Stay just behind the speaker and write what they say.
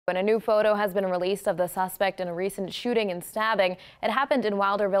When a new photo has been released of the suspect in a recent shooting and stabbing, it happened in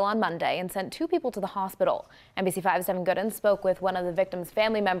Wilderville on Monday and sent 2 people to the hospital. NBC5's Devin Gooden spoke with one of the victim's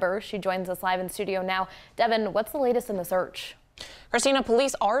family members. She joins us live in studio now. Devin, what's the latest in the search? Christina,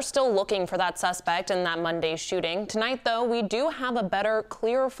 police are still looking for that suspect in that Monday shooting. Tonight, though, we do have a better,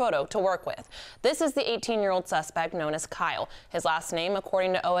 clearer photo to work with. This is the 18-year-old suspect known as Kyle. His last name,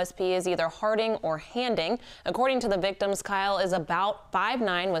 according to OSP, is either Harding or Handing. According to the victims, Kyle is about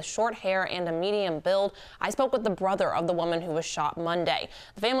 5'9" with short hair and a medium build. I spoke with the brother of the woman who was shot Monday.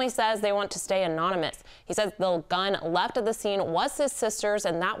 The family says they want to stay anonymous. He says the gun left at the scene was his sister's,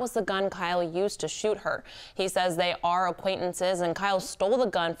 and that was the gun Kyle used to shoot her. He says they are acquaintances, and Kyle stole the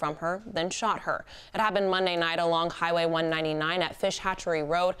gun from her, then shot her. It happened Monday night along Highway 199 at Fish Hatchery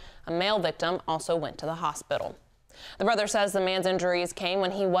Road. A male victim also went to the hospital. The brother says the man's injuries came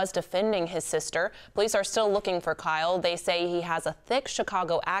when he was defending his sister. Police are still looking for Kyle. They say he has a thick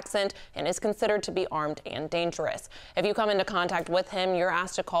Chicago accent and is considered to be armed and dangerous. If you come into contact with him, you're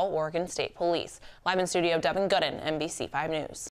asked to call Oregon State Police. Live in studio, Devin Gooden, NBC5 News.